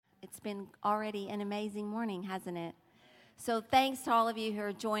It's been already an amazing morning, hasn't it? So thanks to all of you who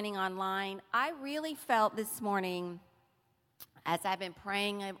are joining online. I really felt this morning, as I've been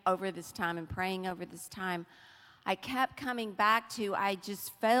praying over this time, I kept coming back to, I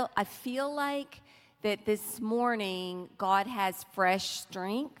feel like that this morning God has fresh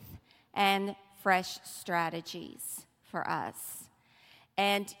strength and fresh strategies for us.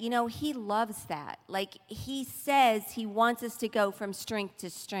 And, you know, he loves that. Like, he says he wants us to go from strength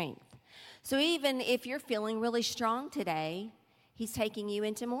to strength. So even if you're feeling really strong today, he's taking you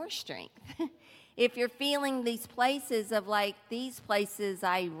into more strength. If you're feeling these places,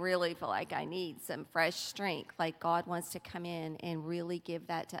 I really feel like I need some fresh strength, like God wants to come in and really give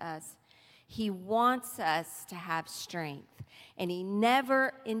that to us. He wants us to have strength, and he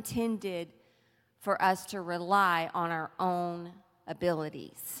never intended for us to rely on our own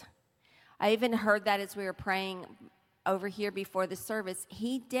abilities. I even heard that as we were praying over here before the service.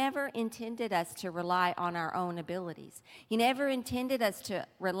 He never intended us to rely on our own abilities. He never intended us to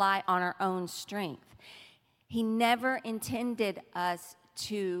rely on our own strength. He never intended us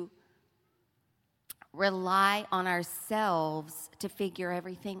to rely on ourselves to figure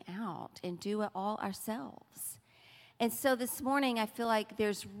everything out and do it all ourselves. And so this morning, I feel like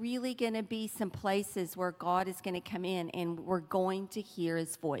there's really going to be some places where God is going to come in and we're going to hear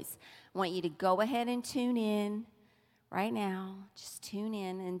his voice. I want you to go ahead and tune in right now. Just tune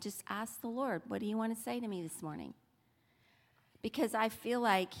in and just ask the Lord, what do you want to say to me this morning? Because I feel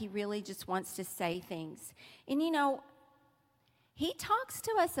like he really just wants to say things. And you know, he talks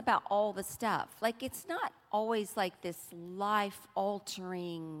to us about all the stuff. Like, it's not always like this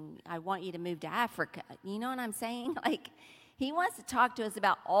life-altering, I want you to move to Africa. You know what I'm saying? Like, he wants to talk to us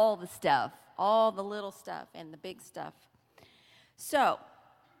about all the stuff, all the little stuff and the big stuff. So,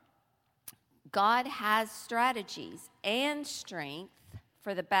 God has strategies and strength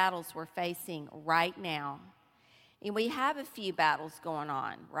for the battles we're facing right now. And we have a few battles going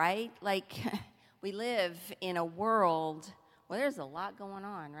on, right? Like, we live in a world. Well, there's a lot going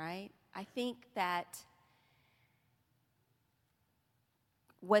on, right? I think that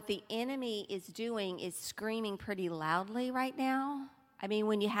what the enemy is doing is screaming pretty loudly right now. I mean,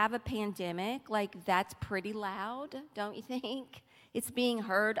 when you have a pandemic, like, that's pretty loud, don't you think? It's being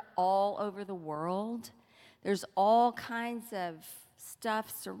heard all over the world. There's all kinds of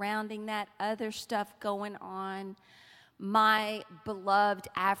stuff surrounding that, other stuff going on. My beloved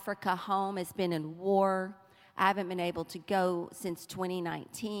Africa home has been in war. I haven't been able to go since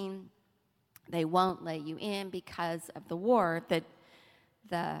 2019. They won't let you in because of the war.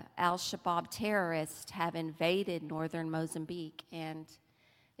 The Al-Shabaab terrorists have invaded northern Mozambique, and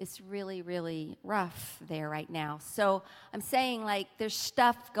it's really, really rough there right now. So I'm saying, like, there's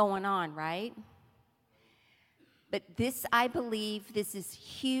stuff going on, right? But this, I believe, this is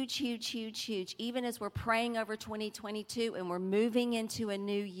huge, huge, huge, huge. Even as we're praying over 2022 and we're moving into a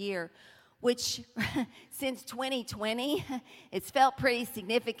new year, which since 2020, it's felt pretty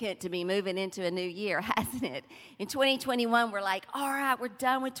significant to be moving into a new year, hasn't it? In 2021, we're like, all right, we're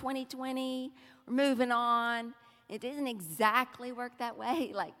done with 2020. We're moving on. It didn't exactly work that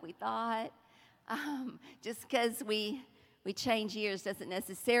way like we thought. Just because we change years doesn't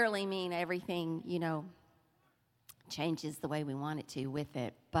necessarily mean everything, you know, changes the way we want it to with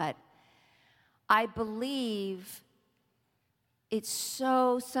it. But I believe it's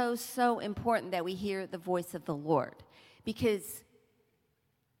so, so, so important that we hear the voice of the Lord, because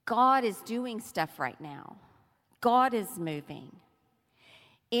God is doing stuff right now. God is moving.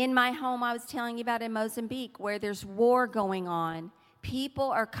 In my home, I was telling you about in Mozambique, where there's war going on, people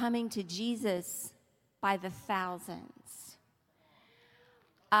are coming to Jesus by the thousands.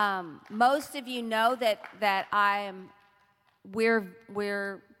 Most of you know that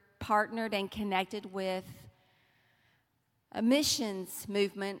we're partnered and connected with a missions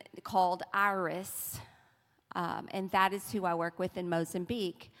movement called IRIS, and that is who I work with in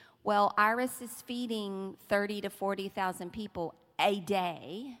Mozambique. Well, IRIS is feeding 30 to 40,000 people a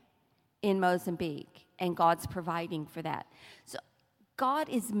day in Mozambique, and God's providing for that. So God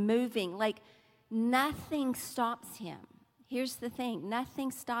is moving. Like, nothing stops him. Here's the thing,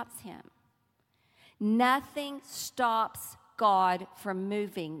 nothing stops him. Nothing stops God from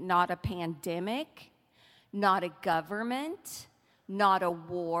moving. Not a pandemic, not a government, not a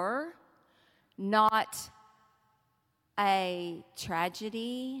war, not a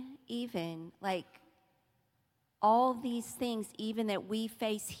tragedy even. Like, all these things even that we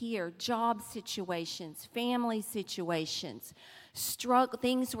face here, job situations, family situations,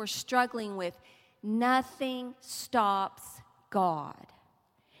 things we're struggling with, nothing stops God.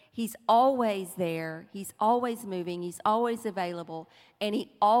 He's always there. He's always moving. He's always available. And he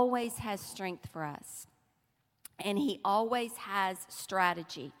always has strength for us. And he always has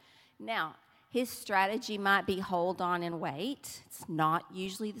strategy. Now, his strategy might be hold on and wait. It's not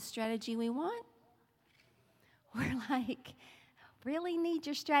usually the strategy we want. We're like, really need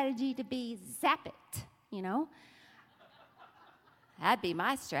your strategy to be zap it, you know? That'd be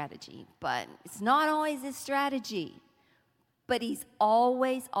my strategy, but it's not always his strategy. But he's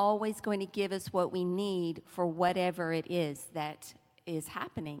always, always going to give us what we need for whatever it is that is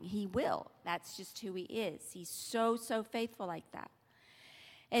happening. He will. That's just who he is. He's so, so faithful like that.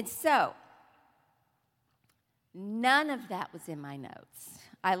 And so, none of that was in my notes.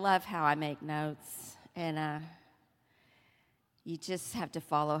 I love how I make notes, and you just have to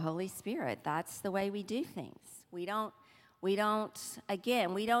follow Holy Spirit. That's the way we do things. We don't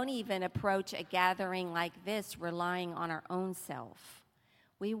even approach a gathering like this relying on our own self.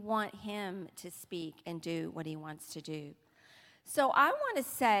 We want him to speak and do what he wants to do. So I want to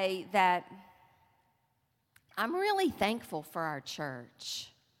say that I'm really thankful for our church.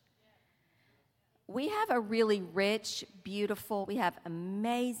 We have a really rich, beautiful, we have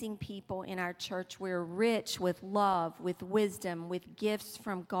amazing people in our church. We're rich with love, with wisdom, with gifts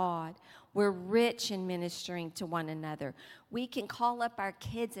from God. We're rich in ministering to one another. We can call up our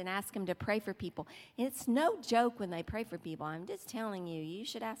kids and ask them to pray for people. And it's no joke when they pray for people. I'm just telling you, you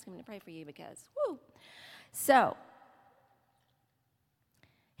should ask them to pray for you because, whoo. So,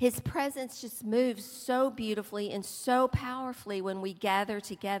 his presence just moves so beautifully and so powerfully when we gather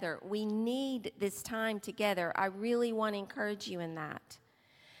together. We need this time together. I really want to encourage you in that.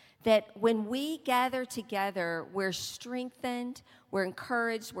 That when we gather together, we're strengthened, we're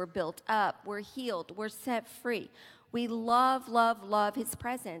encouraged, we're built up, we're healed, we're set free. We love, love, love his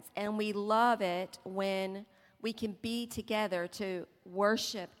presence, and we love it when we can be together to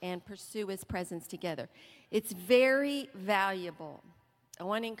worship and pursue his presence together. It's very valuable. I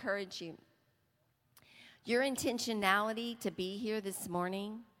want to encourage you. Your intentionality to be here this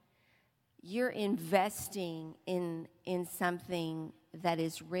morning, you're investing in something that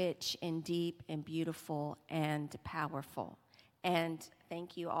is rich and deep and beautiful and powerful. And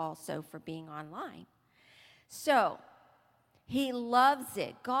thank you also for being online. So, he loves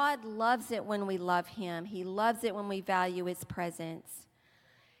it. God loves it when we love him. He loves it when we value his presence.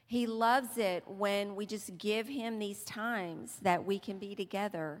 He loves it when we just give him these times that we can be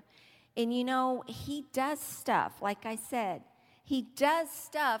together. And you know, he does stuff, like I said. He does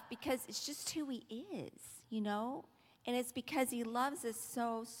stuff because it's just who he is, you know? And it's because he loves us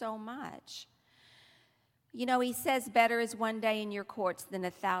so, so much. You know, he says, better is one day in your courts than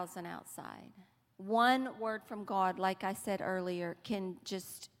 1,000 outside. One word from God, like I said earlier, can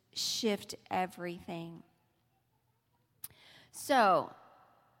just shift everything. So,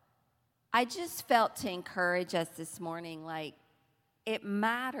 I just felt to encourage us this morning, like, it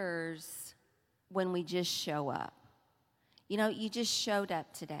matters when we just show up. You know, you just showed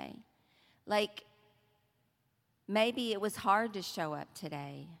up today. Like, maybe it was hard to show up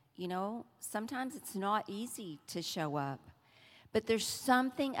today. You know, sometimes it's not easy to show up. But there's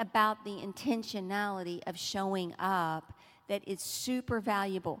something about the intentionality of showing up that is super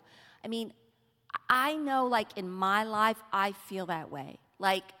valuable. I mean, I know, like, in my life, I feel that way.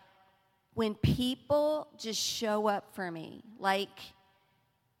 Like, when people just show up for me, like,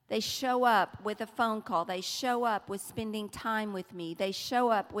 they show up with a phone call. They show up with spending time with me. They show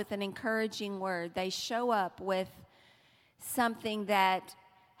up with an encouraging word. They show up with something that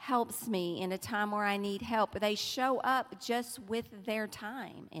helps me in a time where I need help. They show up just with their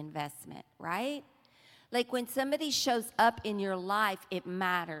time investment, right? Like, when somebody shows up in your life, it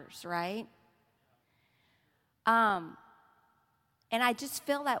matters, right? And I just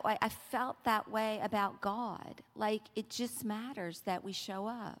feel that way. I felt that way about God. Like, it just matters that we show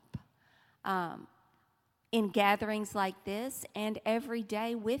up in gatherings like this and every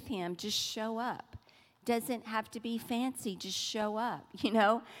day with him. Just show up. Doesn't have to be fancy. Just show up, you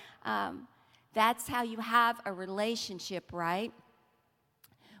know. That's how you have a relationship, right?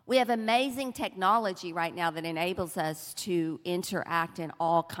 We have amazing technology right now that enables us to interact in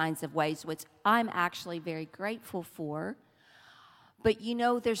all kinds of ways, which I'm actually very grateful for. But, you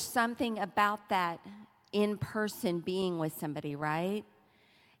know, there's something about that in-person being with somebody, right?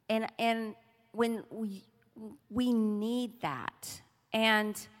 And when we need that.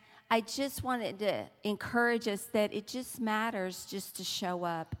 And I just wanted to encourage us that it just matters just to show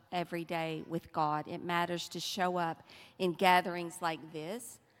up every day with God. It matters to show up in gatherings like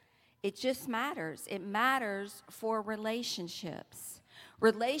this. It just matters. It matters for relationships.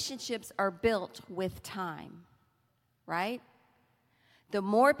 Relationships are built with time, right? The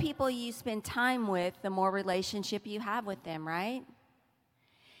more people you spend time with, the more relationship you have with them, right?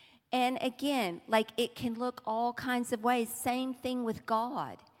 And again, like it can look all kinds of ways. Same thing with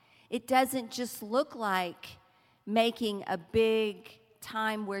God. It doesn't just look like making a big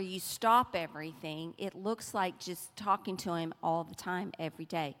time where you stop everything. It looks like just talking to him all the time, every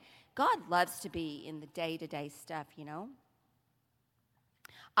day. God loves to be in the day-to-day stuff, you know?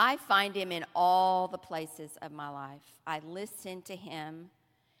 I find him in all the places of my life. I listen to him.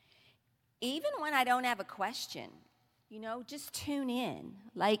 Even when I don't have a question, you know, just tune in.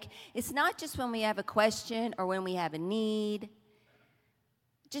 Like, it's not just when we have a question or when we have a need.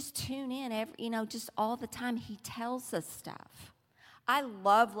 Just tune in, just all the time. He tells us stuff. I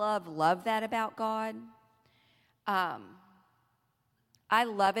love that about God. I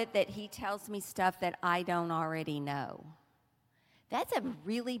love it that he tells me stuff that I don't already know. That's a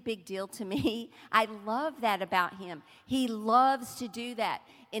really big deal to me. I love that about him. He loves to do that.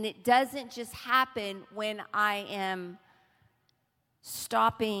 And it doesn't just happen when I am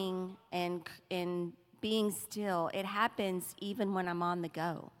stopping and being still. It happens even when I'm on the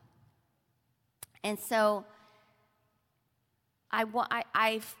go. And so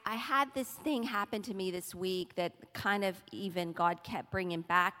I had this thing happen to me this week that kind of even God kept bringing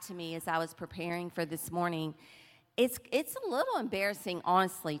back to me as I was preparing for this morning. It's a little embarrassing,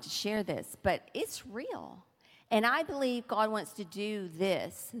 honestly, to share this, but it's real. And I believe God wants to do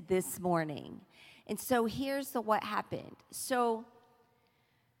this morning. And so here's what happened. So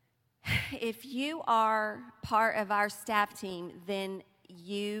if you are part of our staff team, then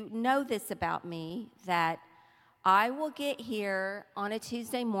you know this about me, that I will get here on a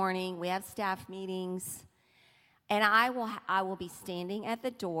Tuesday morning. We have staff meetings. And I will be standing at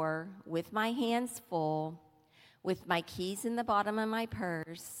the door with my hands full, with my keys in the bottom of my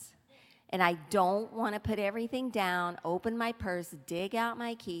purse, and I don't want to put everything down, open my purse, dig out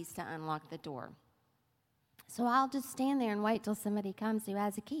my keys to unlock the door. So I'll just stand there and wait till somebody comes who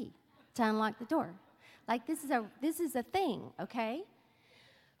has a key to unlock the door. Like, this is a thing, okay?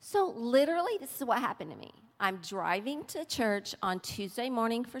 So literally, this is what happened to me. I'm driving to church on Tuesday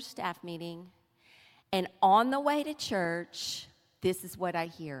morning for staff meeting, and on the way to church, this is what I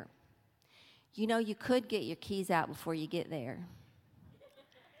hear. You know, you could get your keys out before you get there.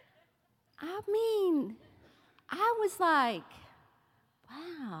 I mean, I was like,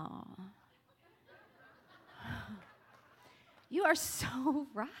 wow. You are so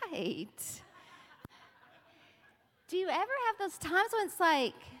right. Do you ever have those times when it's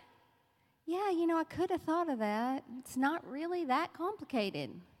like, yeah, I could have thought of that. It's not really that complicated.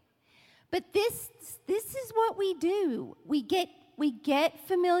 But this is what we do. We get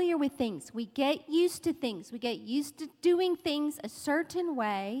familiar with things. We get used to things. We get used to doing things a certain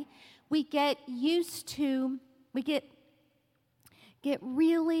way. We get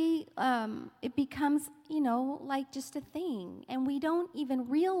really, it becomes, like just a thing. And we don't even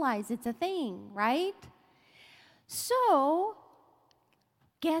realize it's a thing, right? So,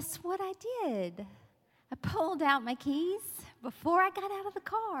 guess what I did? I pulled out my keys before I got out of the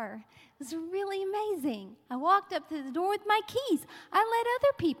car. It was really amazing. I walked up to the door with my keys. I let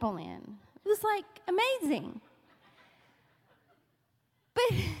other people in. It was like amazing.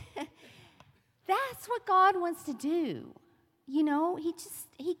 But that's what God wants to do.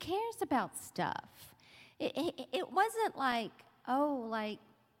 He cares about stuff. It wasn't like,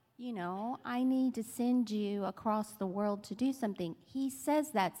 I need to send you across the world to do something. He says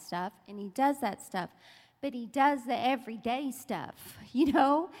that stuff, and he does that stuff, but he does the everyday stuff, He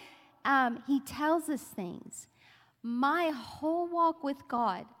tells us things. My whole walk with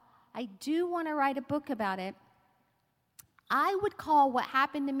God, I do want to write a book about it. I would call what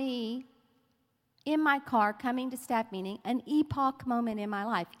happened to me in my car coming to staff meeting an epoch moment in my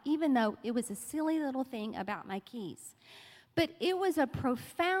life, even though it was a silly little thing about my keys. But it was a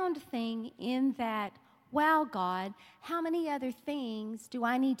profound thing in that, wow, God, how many other things do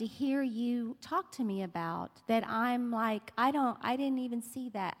I need to hear you talk to me about that I'm like, I didn't even see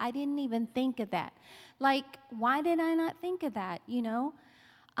that. I didn't even think of that. Like, why did I not think of that,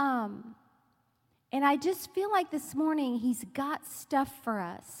 And I just feel like this morning he's got stuff for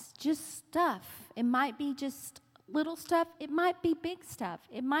us, just stuff. It might be just little stuff. It might be big stuff.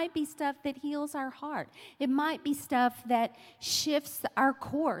 It might be stuff that heals our heart. It might be stuff that shifts our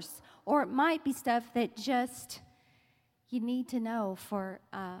course, or it might be stuff that just you need to know for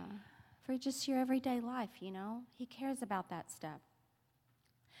just your everyday life. He cares about that stuff.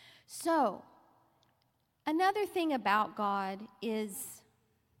 So, another thing about God is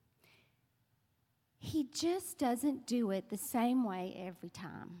he just doesn't do it the same way every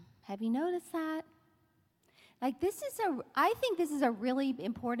time. Have you noticed that? Like I think this is a really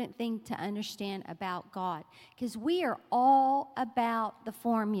important thing to understand about God, because we are all about the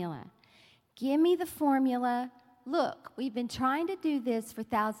formula. Give me the formula. Look, we've been trying to do this for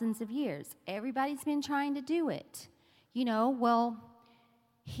thousands of years. Everybody's been trying to do it. Well,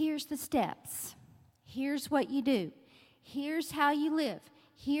 here's the steps. Here's what you do. Here's how you live.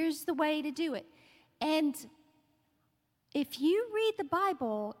 Here's the way to do it. And if you read the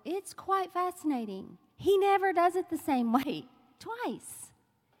Bible, it's quite fascinating. He never does it the same way twice.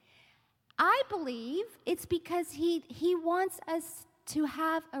 I believe it's because he wants us to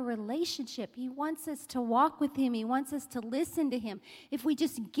have a relationship. He wants us to walk with him. He wants us to listen to him. If we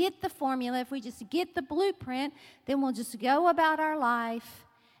just get the formula, if we just get the blueprint, then we'll just go about our life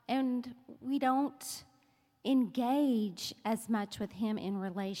and we don't engage as much with him in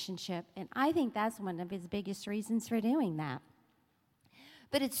relationship. And I think that's one of his biggest reasons for doing that.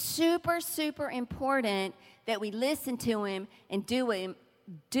 But it's super, super important that we listen to him and do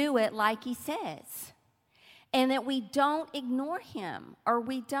it like he says. And that we don't ignore him or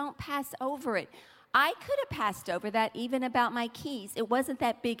we don't pass over it. I could have passed over that even about my keys. It wasn't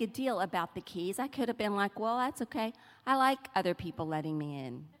that big a deal about the keys. I could have been like, well, that's okay. I like other people letting me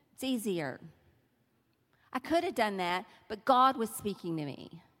in. It's easier. I could have done that, but God was speaking to me.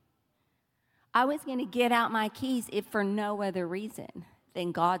 I was going to get out my keys if for no other reason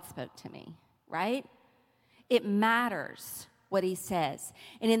than God spoke to me, right? It matters what he says.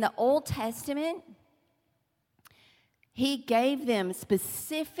 And in the Old Testament, he gave them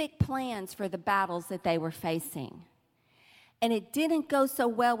specific plans for the battles that they were facing. And it didn't go so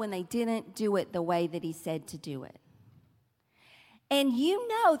well when they didn't do it the way that he said to do it. And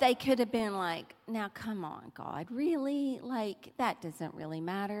they could have been like, now come on, God, really? Like, that doesn't really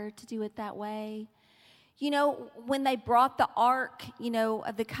matter to do it that way. When they brought the ark,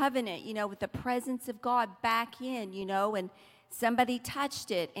 of the covenant, with the presence of God back in, and somebody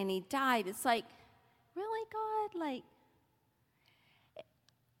touched it and he died. It's like, really, God? Like,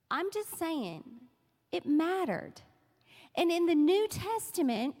 I'm just saying, it mattered. And in the New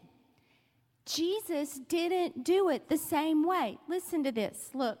Testament, Jesus didn't do it the same way. Listen to this.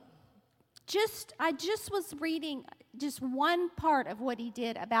 Look, I just was reading just one part of what he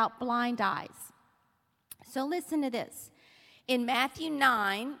did about blind eyes. So listen to this. In Matthew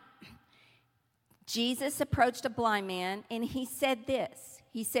 9, Jesus approached a blind man and he said this.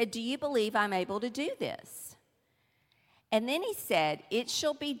 He said, "Do you believe I'm able to do this?" And then he said, "It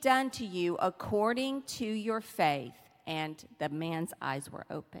shall be done to you according to your faith." And the man's eyes were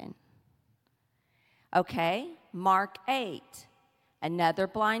open. Okay, Mark 8, another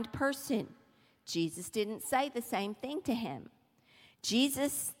blind person. Jesus didn't say the same thing to him.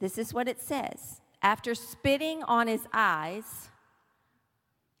 Jesus, this is what it says. After spitting on his eyes,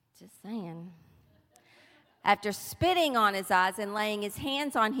 just saying. After spitting on his eyes and laying his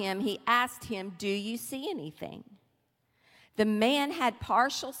hands on him, he asked him, "Do you see anything?" The man had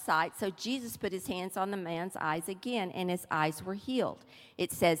partial sight, so Jesus put his hands on the man's eyes again, and his eyes were healed.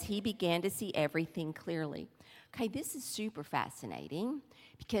 It says he began to see everything clearly. Okay, this is super fascinating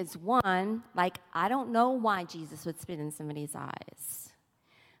because one, I don't know why Jesus would spit in somebody's eyes.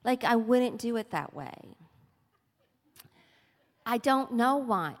 I wouldn't do it that way. I don't know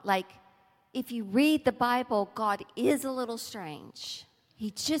why. If you read the Bible, God is a little strange. He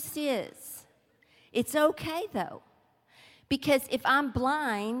just is. It's okay, though. Because if I'm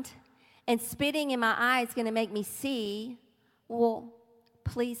blind and spitting in my eye is going to make me see, well,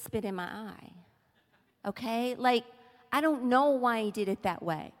 please spit in my eye. Okay? I don't know why he did it that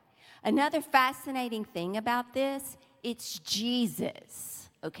way. Another fascinating thing about this, it's Jesus.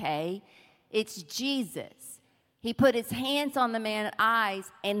 Okay? It's Jesus. He put his hands on the man's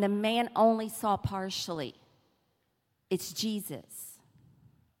eyes, and the man only saw partially. It's Jesus.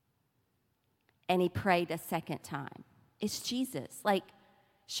 And he prayed a second time. It's Jesus.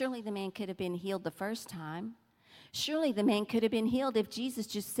 Surely the man could have been healed the first time. Surely the man could have been healed if Jesus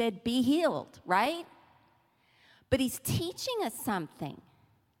just said, "Be healed," right? But he's teaching us something.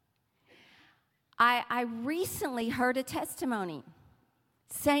 I recently heard a testimony.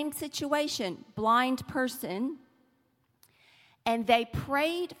 Same situation, blind person. And they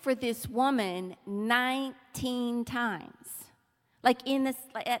prayed for this woman 19 times. In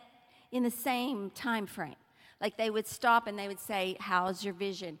the same time frame. They would stop and they would say, "How's your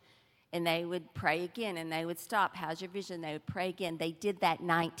vision?" And they would pray again, and they would stop. "How's your vision?" They would pray again. They did that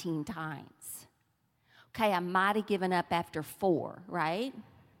 19 times. Okay, I might have given up after 4, right?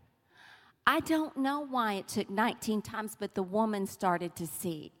 I don't know why it took 19 times, but the woman started to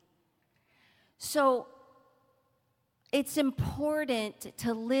see. So it's important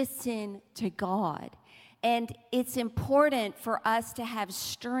to listen to God And it's important for us to have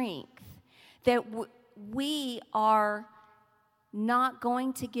strength, that we are not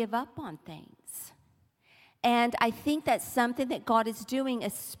going to give up on things. And I think that's something that God is doing,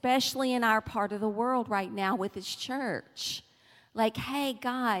 especially in our part of the world right now with His church. Like, hey,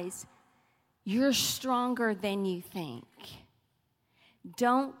 guys, you're stronger than you think.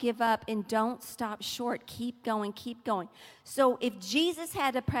 Don't give up and don't stop short. Keep going, keep going. So if Jesus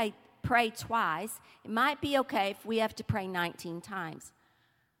had to pray twice, it might be okay if we have to pray 19 times.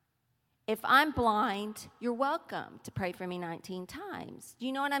 If I'm blind, you're welcome to pray for me 19 times. Do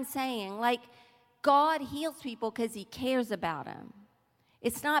you know what I'm saying? Like, God heals people because He cares about them.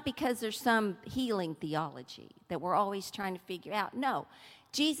 It's not because there's some healing theology that we're always trying to figure out. No,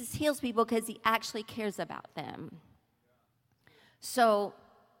 Jesus heals people because He actually cares about them. So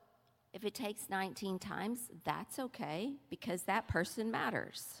if it takes 19 times, that's okay, because that person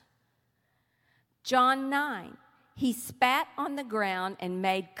matters. John 9, He spat on the ground and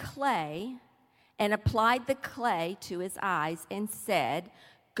made clay and applied the clay to his eyes and said,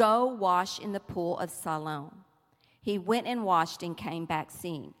 "Go wash in the pool of Siloam." He went and washed and came back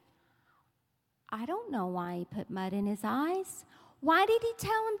seeing. I don't know why He put mud in his eyes. Why did He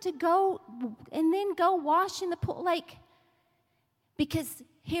tell him to go and then go wash in the pool? Because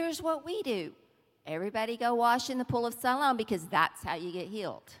here's what we do. Everybody go wash in the pool of Siloam because that's how you get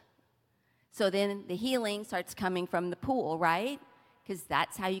healed. So then the healing starts coming from the pool, right? Because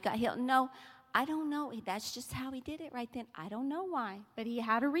that's how you got healed. No, I don't know. That's just how He did it right then. I don't know why, but He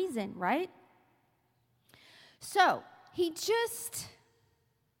had a reason, right? So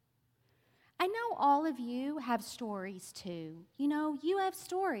I know all of you have stories too. You know, you have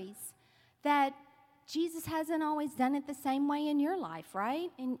stories that Jesus hasn't always done it the same way in your life,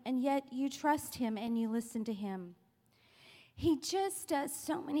 right? And yet you trust Him and you listen to Him. He just does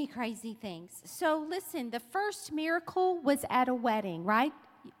so many crazy things. So listen, the first miracle was at a wedding, right?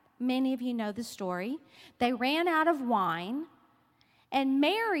 Many of you know the story. They ran out of wine, and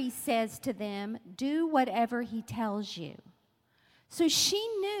Mary says to them, "Do whatever He tells you." So she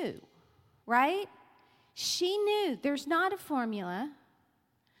knew, right? She knew there's not a formula.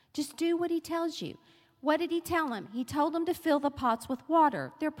 Just do what He tells you. What did He tell them? He told them to fill the pots with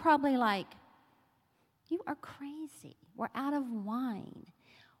water. They're probably like, "You are crazy. We're out of wine.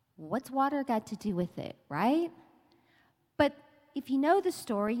 What's water got to do with it," right? But if you know the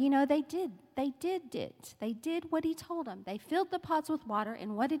story, you know they did. They did it. They did what He told them. They filled the pots with water,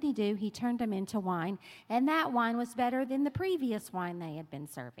 and what did He do? He turned them into wine, and that wine was better than the previous wine they had been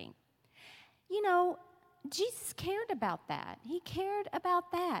serving. You know, Jesus cared about that. He cared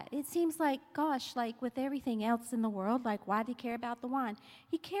about that. It seems like, gosh, like with everything else in the world, like why did He care about the wine?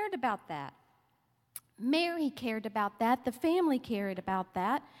 He cared about that. Mary cared about that. The family cared about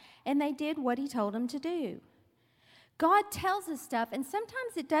that, and they did what He told them to do. God tells us stuff, and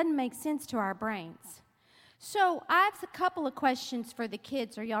sometimes it doesn't make sense to our brains. So I have a couple of questions for the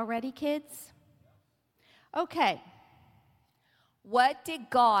kids. Are y'all ready, kids? Okay. What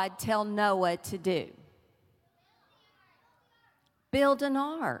did God tell Noah to do? Build an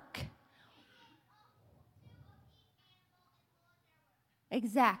ark.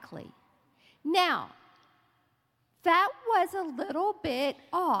 Exactly. Now, that was a little bit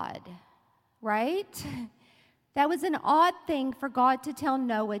odd, right? That was an odd thing for God to tell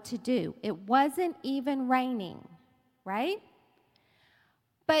Noah to do. It wasn't even raining, right?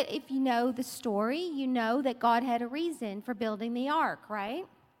 But if you know the story, you know that God had a reason for building the ark, right?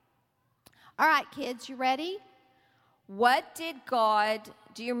 All right, kids, you ready? Do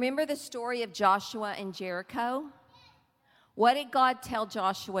you remember the story of Joshua and Jericho? What did God tell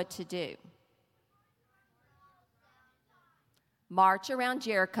Joshua to do? March around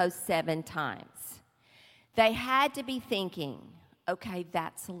Jericho 7 times. They had to be thinking, okay,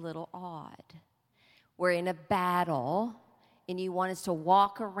 that's a little odd. We're in a battle, and you want us to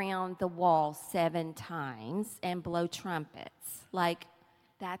walk around the wall 7 times and blow trumpets. Like,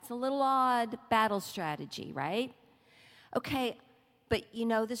 that's a little odd battle strategy, right? Okay, but you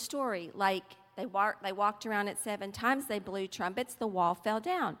know the story. Like, they walked around it 7 times, they blew trumpets, the wall fell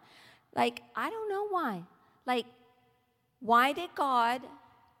down. Like, I don't know why. Like, why did God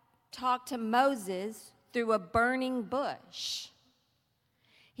talk to Moses through a burning bush?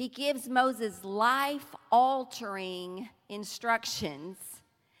 He gives Moses life-altering instructions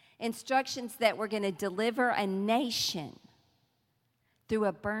that were going to deliver a nation through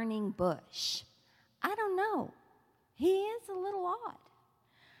a burning bush. I don't know. He is a little odd.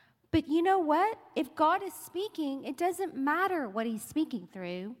 But you know what? If God is speaking, it doesn't matter what He's speaking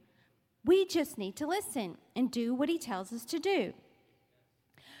through. We just need to listen and do what He tells us to do.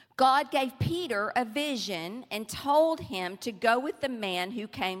 God gave Peter a vision and told him to go with the man who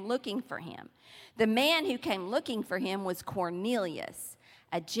came looking for him. The man who came looking for him was Cornelius,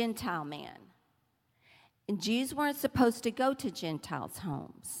 a Gentile man. And Jews weren't supposed to go to Gentiles'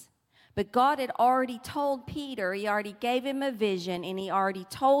 homes. But God had already told Peter, he already gave him a vision, and he already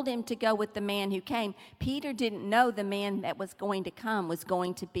told him to go with the man who came. Peter didn't know the man that was going to come was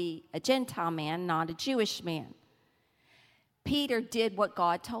going to be a Gentile man, not a Jewish man. Peter did what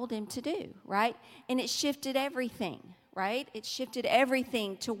God told him to do, right? And it shifted everything, right? It shifted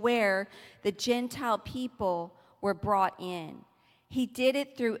everything to where the Gentile people were brought in. He did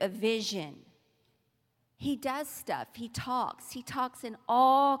it through a vision. He does stuff. He talks. He talks in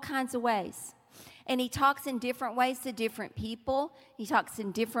all kinds of ways. And he talks in different ways to different people. He talks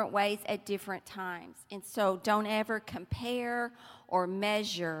in different ways at different times. And so don't ever compare or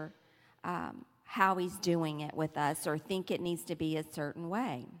measure how he's doing it with us or think it needs to be a certain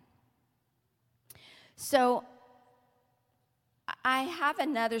way. So I have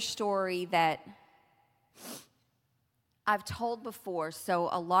another story that I've told before, so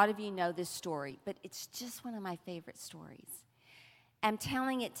a lot of you know this story, but it's just one of my favorite stories. I'm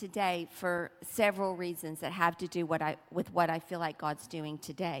telling it today for several reasons that have to do with what I feel like God's doing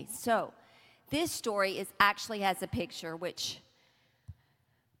today. So this story actually has a picture, which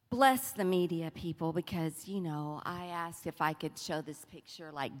bless the media people, because, I asked if I could show this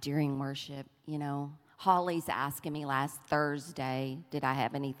picture like during worship, Holly's asking me last Thursday, did I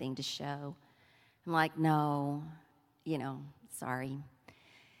have anything to show? I'm like, no. Sorry.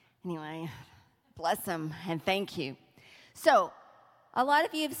 Anyway, bless them and thank you. So, a lot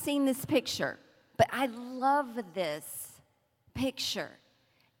of you have seen this picture, but I love this picture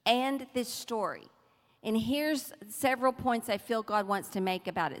and this story. And here's several points I feel God wants to make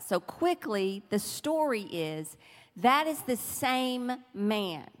about it. So quickly, the story is that is the same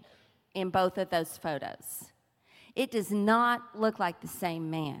man in both of those photos. It does not look like the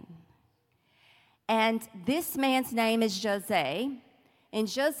same man. And this man's name is Jose, and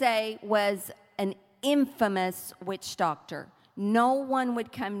Jose was an infamous witch doctor. No one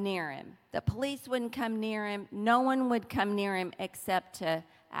would come near him. The police wouldn't come near him. No one would come near him except to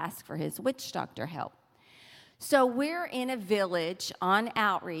ask for his witch doctor help. So we're in a village on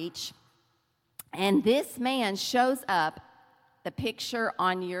outreach, and this man shows up, the picture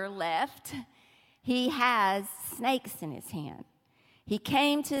on your left. He has snakes in his hand. He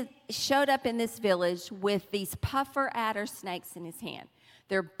showed up in this village with these puffer adder snakes in his hand.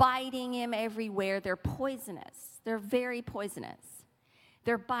 They're biting him everywhere. They're poisonous. They're very poisonous.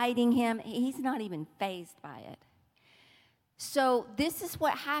 They're biting him. He's not even fazed by it. So this is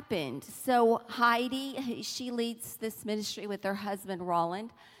what happened. So Heidi, she leads this ministry with her husband,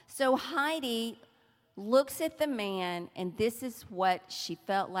 Roland. So Heidi looks at the man, and this is what she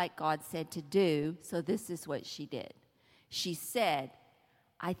felt like God said to do. So this is what she did. She said,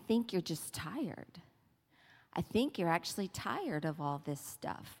 I think you're just tired. I think you're actually tired of all this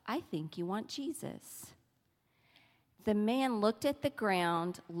stuff. I think you want Jesus. The man looked at the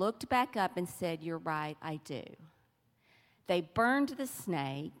ground, looked back up, and said, you're right, I do. They burned the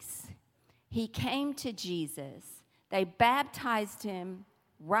snakes. He came to Jesus. They baptized him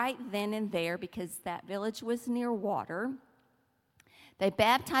right then and there because that village was near water. They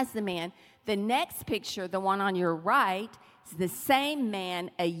baptized the man. The next picture, the one on your right, is the same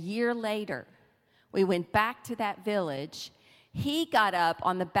man a year later. We went back to that village. He got up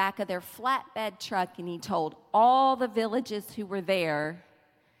on the back of their flatbed truck and he told all the villagers who were there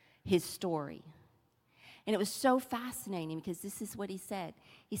his story. And it was so fascinating because this is what he said.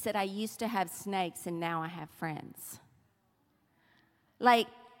 He said, I used to have snakes and now I have friends. Like,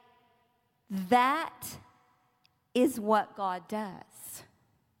 that is what God does.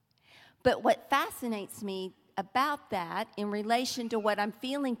 But what fascinates me about that in relation to what I'm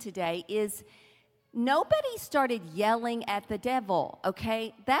feeling today is nobody started yelling at the devil,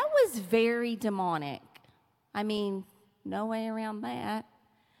 okay? That was very demonic. I mean, no way around that.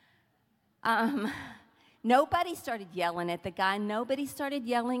 Nobody started yelling at the guy. Nobody started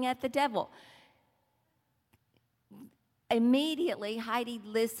yelling at the devil. Immediately, Heidi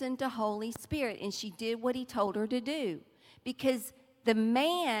listened to Holy Spirit, and she did what he told her to do. Because the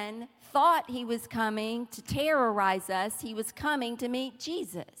man thought he was coming to terrorize us. He was coming to meet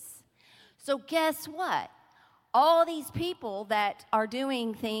Jesus. So guess what? All these people that are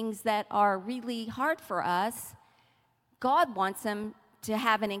doing things that are really hard for us, God wants them to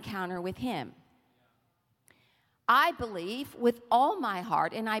have an encounter with him. I believe with all my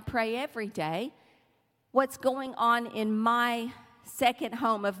heart, and I pray every day, what's going on in my second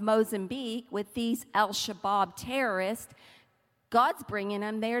home of Mozambique with these Al-Shabaab terrorists, God's bringing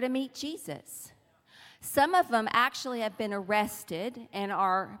them there to meet Jesus. Some of them actually have been arrested and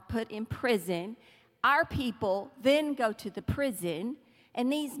are put in prison. Our people then go to the prison,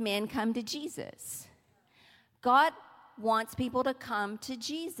 and these men come to Jesus. God wants people to come to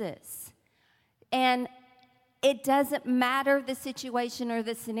Jesus. And it doesn't matter the situation or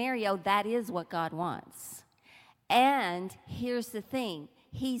the scenario, that is what God wants. And here's the thing,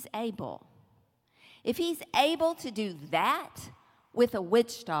 he's able. If he's able to do that with a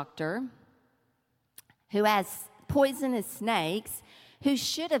witch doctor who has poisonous snakes, who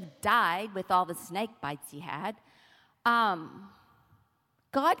should have died with all the snake bites he had,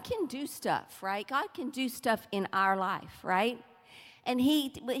 God can do stuff, right? God can do stuff in our life, right? And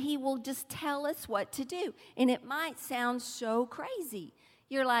he will just tell us what to do. And it might sound so crazy.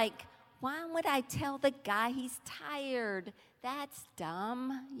 You're like, why would I tell the guy he's tired? That's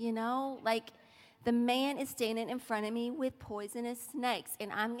dumb, you know? Like, the man is standing in front of me with poisonous snakes,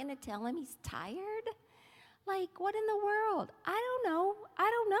 and I'm going to tell him he's tired? Like, what in the world? I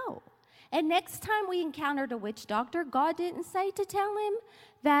don't know. And next time we encountered a witch doctor, God didn't say to tell him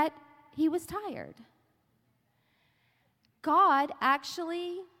that he was tired. God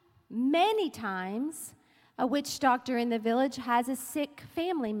actually, many times, a witch doctor in the village has a sick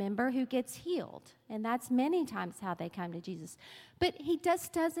family member who gets healed. And that's many times how they come to Jesus. But he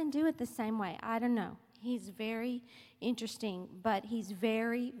just doesn't do it the same way. I don't know. He's very interesting, but he's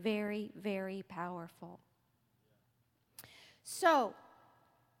very, very, very powerful. So,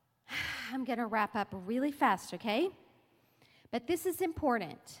 I'm going to wrap up really fast, okay? But this is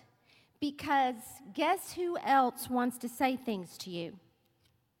important because guess who else wants to say things to you?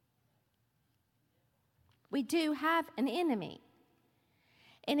 We do have an enemy.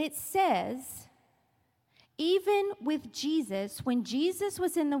 And it says, even with Jesus, when Jesus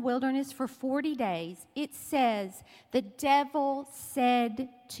was in the wilderness for 40 days, it says, the devil said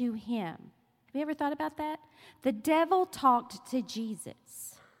to him. Have you ever thought about that? The devil talked to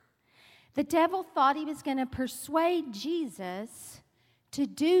Jesus. The devil thought he was going to persuade Jesus to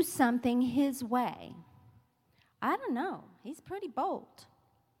do something his way. I don't know. He's pretty bold.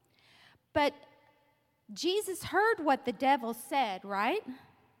 But Jesus heard what the devil said, right?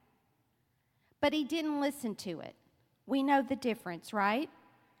 But he didn't listen to it. We know the difference, right?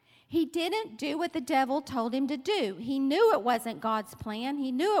 He didn't do what the devil told him to do. He knew it wasn't God's plan.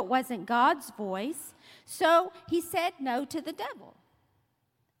 He knew it wasn't God's voice. So he said no to the devil.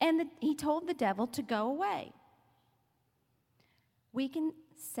 And he told the devil to go away. We can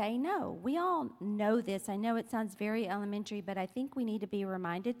say no. We all know this. I know it sounds very elementary, but I think we need to be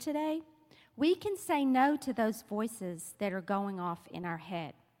reminded today. We can say no to those voices that are going off in our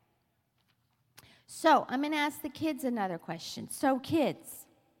head. So I'm going to ask the kids another question. So kids,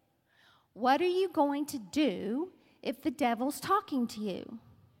 what are you going to do if the devil's talking to you?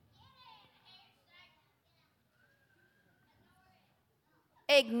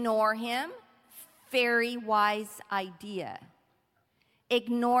 Ignore him. Very wise idea.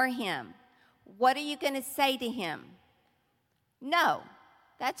 Ignore him. What are you going to say to him? No.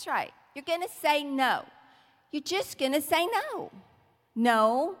 That's right. You're going to say no. You're just going to say no.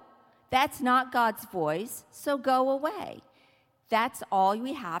 No, that's not God's voice, so go away. That's all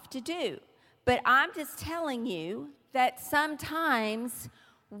we have to do. But I'm just telling you that sometimes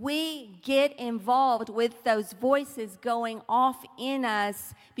we get involved with those voices going off in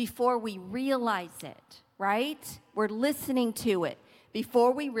us before we realize it, right? We're listening to it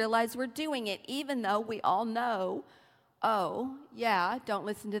before we realize we're doing it, even though we all know, oh, yeah, don't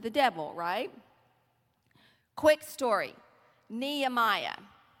listen to the devil, right? Quick story, Nehemiah.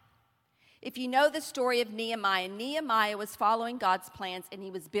 If you know the story of Nehemiah, Nehemiah was following God's plans and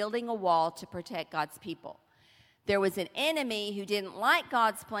he was building a wall to protect God's people. There was an enemy who didn't like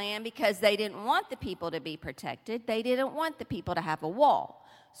God's plan because they didn't want the people to be protected. They didn't want the people to have a wall.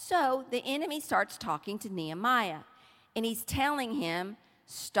 So the enemy starts talking to Nehemiah, and he's telling him,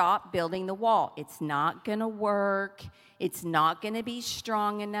 stop building the wall. It's not going to work. It's not going to be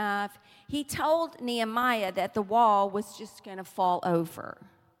strong enough. He told Nehemiah that the wall was just going to fall over,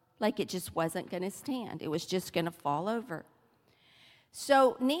 like it just wasn't going to stand. It was just going to fall over.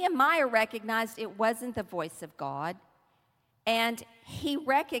 So Nehemiah recognized it wasn't the voice of God, and he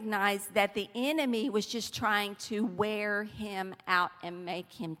recognized that the enemy was just trying to wear him out and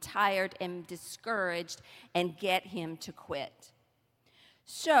make him tired and discouraged and get him to quit.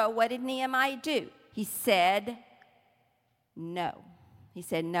 So what did Nehemiah do? He said no. He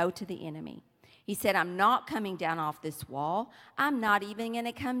said no to the enemy. He said, I'm not coming down off this wall. I'm not even going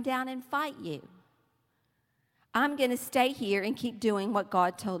to come down and fight you. I'm going to stay here and keep doing what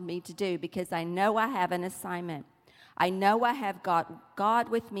God told me to do because I know I have an assignment. I know I have God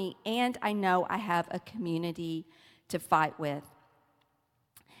with me, and I know I have a community to fight with.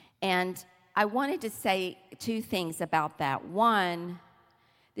 And I wanted to say two things about that. One,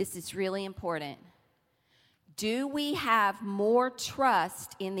 this is really important. Do we have more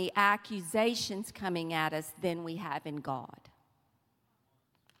trust in the accusations coming at us than we have in God?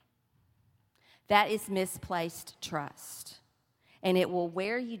 That is misplaced trust. And it will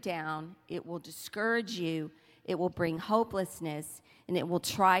wear you down, it will discourage you, it will bring hopelessness, and it will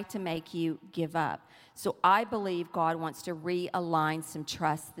try to make you give up. So I believe God wants to realign some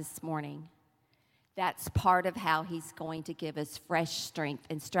trust this morning. That's part of how he's going to give us fresh strength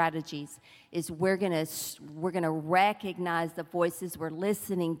and strategies, is we're going to recognize the voices we're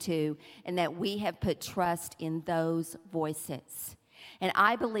listening to and that we have put trust in those voices. And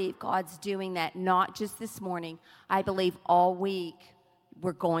I believe God's doing that not just this morning. I believe all week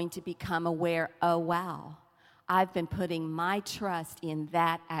we're going to become aware, oh, wow, I've been putting my trust in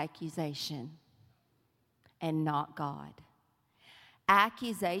that accusation and not God.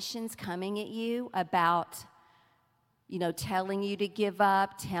 Accusations coming at you about, telling you to give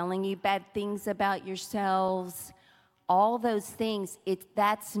up, telling you bad things about yourselves, all those things,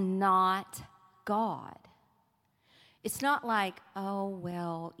 that's not God. It's not like, oh,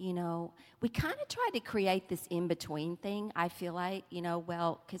 well, we kind of tried to create this in-between thing, I feel like,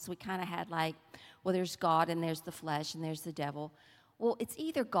 because we kind of had there's God and there's the flesh and there's the devil. Well, it's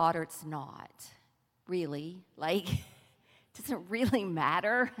either God or it's not, really. It doesn't really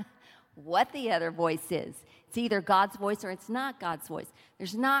matter what the other voice is. It's either God's voice or it's not God's voice.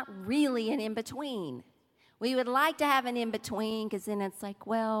 There's not really an in-between. We would like to have an in-between because then it's like,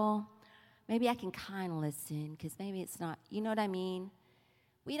 well, maybe I can kind of listen because maybe it's not. You know what I mean?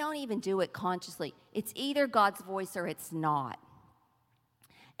 We don't even do it consciously. It's either God's voice or it's not.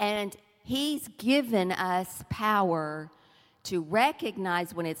 And he's given us power to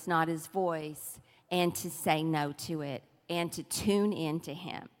recognize when it's not his voice and to say no to it and to tune into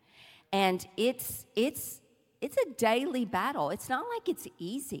him. And it's a daily battle. It's not like it's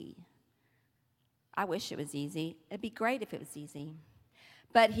easy. I wish it was easy. It'd be great if it was easy.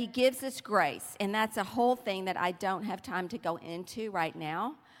 But he gives us grace, and that's a whole thing that I don't have time to go into right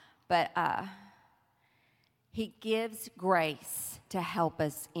now. But he gives grace to help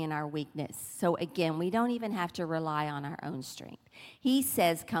us in our weakness. So again, we don't even have to rely on our own strength. He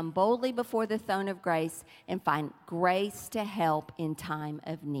says, come boldly before the throne of grace and find grace to help in time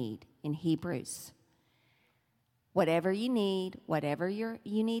of need in Hebrews. Whatever you need, whatever you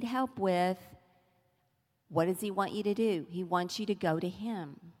need help with, what does he want you to do? He wants you to go to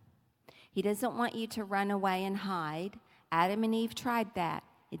him. He doesn't want you to run away and hide. Adam and Eve tried that.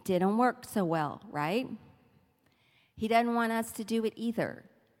 It didn't work so well, right? He doesn't want us to do it either.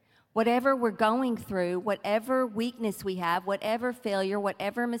 Whatever we're going through, whatever weakness we have, whatever failure,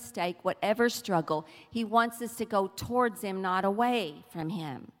 whatever mistake, whatever struggle, he wants us to go towards him, not away from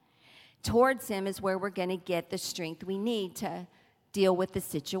him. Towards him is where we're going to get the strength we need to deal with the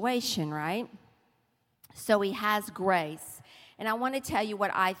situation, right? So he has grace. And I want to tell you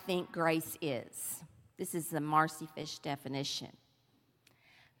what I think grace is. This is the Marcy Fish definition.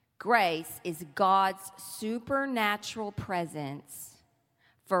 Grace is God's supernatural presence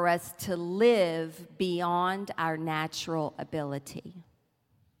for us to live beyond our natural ability.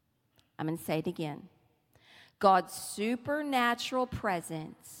 I'm going to say it again. God's supernatural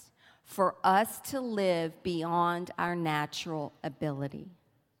presence for us to live beyond our natural ability.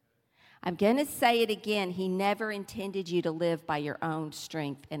 I'm going to say it again. He never intended you to live by your own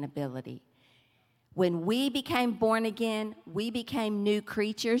strength and ability. When we became born again, we became new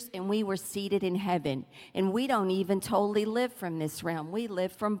creatures and we were seated in heaven. And we don't even totally live from this realm. We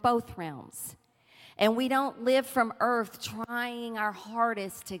live from both realms. And we don't live from earth trying our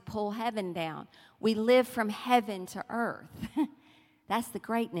hardest to pull heaven down. We live from heaven to earth. That's the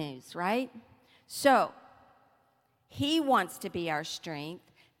great news, right? So, he wants to be our strength.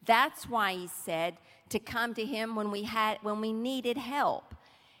 That's why he said to come to him when we needed help.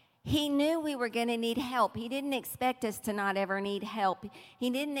 He knew we were going to need help. He didn't expect us to not ever need help. He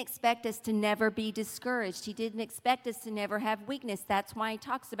didn't expect us to never be discouraged. He didn't expect us to never have weakness. That's why he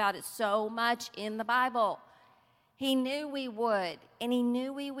talks about it so much in the Bible. He knew we would, and he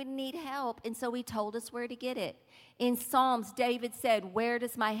knew we would need help, and so he told us where to get it. In Psalms, David said, "Where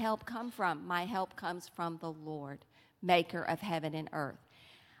does my help come from? My help comes from the Lord, maker of heaven and earth."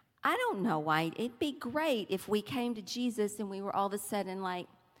 I don't know why. It'd be great if we came to Jesus and we were all of a sudden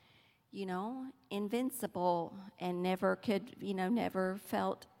invincible and never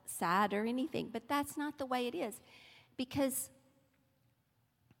felt sad or anything. But that's not the way it is, because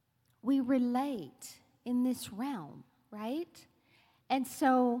we relate in this realm, right? And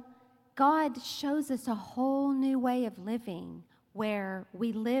so God shows us a whole new way of living where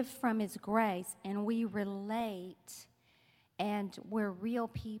we live from his grace and we relate and we're real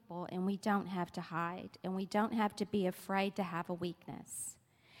people and we don't have to hide and we don't have to be afraid to have a weakness.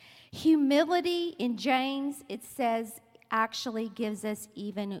 Humility in James, it says, actually gives us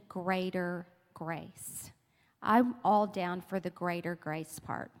even greater grace. I'm all down for the greater grace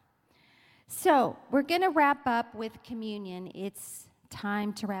part. So we're going to wrap up with communion. It's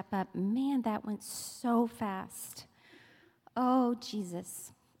time to wrap up. Man, that went so fast. Oh,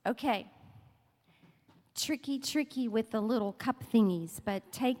 Jesus. Okay. Tricky with the little cup thingies, but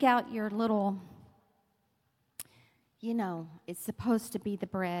take out your little, it's supposed to be the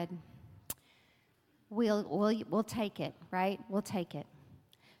bread. We'll take it, right? We'll take it.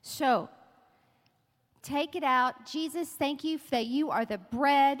 So, take it out. Jesus, thank you that you are the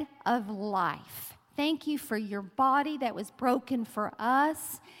bread of life. Thank you for your body that was broken for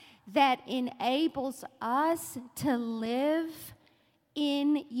us, that enables us to live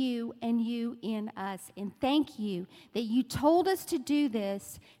in you and you in us. And thank you that you told us to do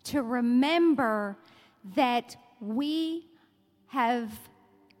this to remember that we have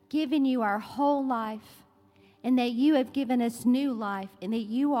given you our whole life and that you have given us new life and that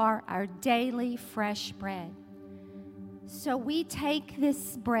you are our daily fresh bread. So we take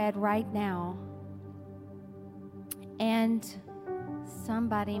this bread right now, and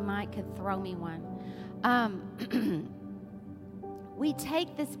somebody might could throw me one. We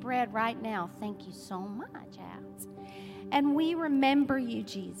take this bread right now. Thank you so much, Alex. And we remember you,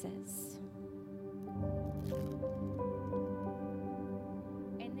 Jesus.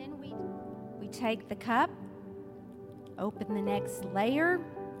 And then we take the cup, open the next layer.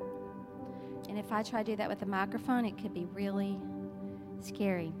 And if I try to do that with a microphone, it could be really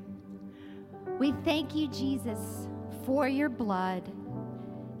scary. We thank you, Jesus, for your blood,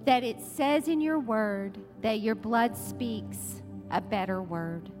 that it says in your word that your blood speaks a better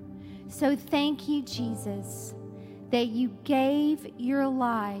word. So thank you, Jesus, that you gave your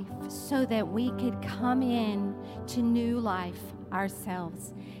life so that we could come in to new life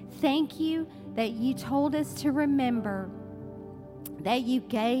ourselves. Thank you that you told us to remember that you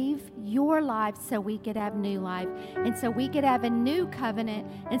gave your life so we could have new life, and so we could have a new covenant,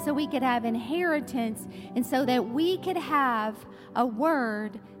 and so we could have inheritance, and so that we could have a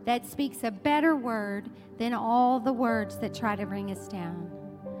word that speaks a better word than all the words that try to bring us down.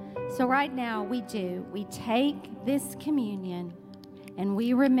 So right now we take this communion and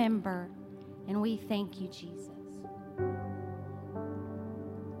we remember and we thank you, Jesus.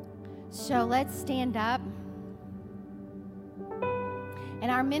 So let's stand up. And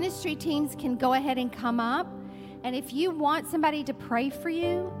our ministry teams can go ahead and come up. And if you want somebody to pray for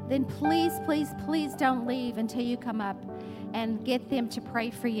you, then please, please, please don't leave until you come up and get them to pray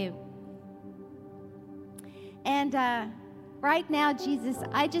for you. And right now, Jesus,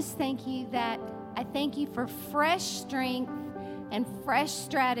 I just thank you I thank you for fresh strength and fresh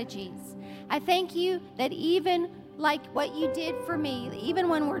strategies. I thank you that even like what you did for me, even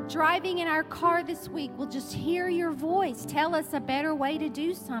when we're driving in our car this week, we'll just hear your voice tell us a better way to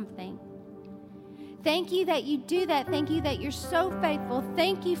do something. Thank you that you do that. Thank you that you're so faithful.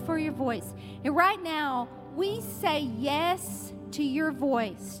 Thank you for your voice. And right now, we say yes to your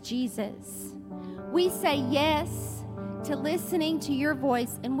voice, Jesus. We say yes to listening to your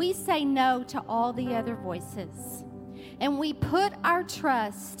voice, and we say no to all the other voices. And we put our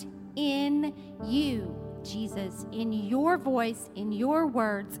trust in you, Jesus, in your voice, in your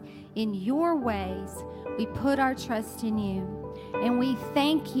words, in your ways. We put our trust in you. And we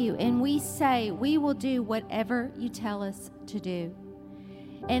thank you, and we say we will do whatever you tell us to do.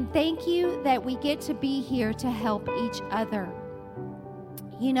 And thank you that we get to be here to help each other.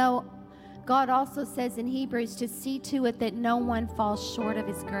 You know, God also says in Hebrews to see to it that no one falls short of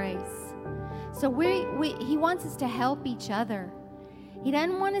his grace. So he wants us to help each other. He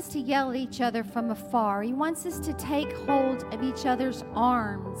doesn't want us to yell at each other from afar. He wants us to take hold of each other's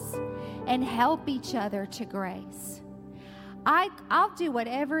arms and help each other to grace. I'll do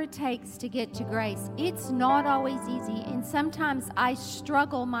whatever it takes to get to grace. It's not always easy, and sometimes I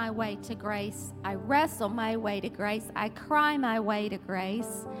struggle my way to grace. I wrestle my way to grace. I cry my way to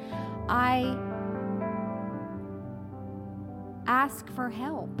grace. I ask for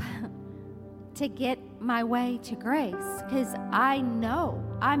help to get my way to grace because I know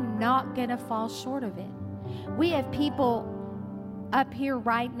I'm not going to fall short of it. We have people up here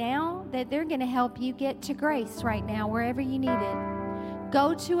right now that they're going to help you get to grace right now, wherever you need it.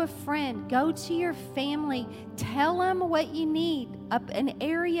 Go to a friend, go to your family, tell them what you need, an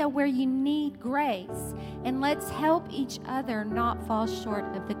area where you need grace, and let's help each other not fall short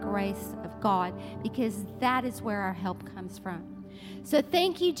of the grace of God, because that is where our help comes from. So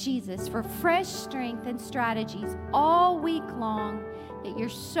thank you, Jesus, for fresh strength and strategies all week long, that you're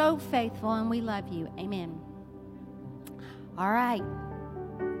so faithful, and we love you. Amen. All right.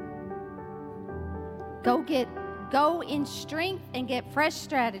 Go in strength and get fresh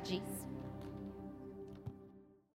strategies.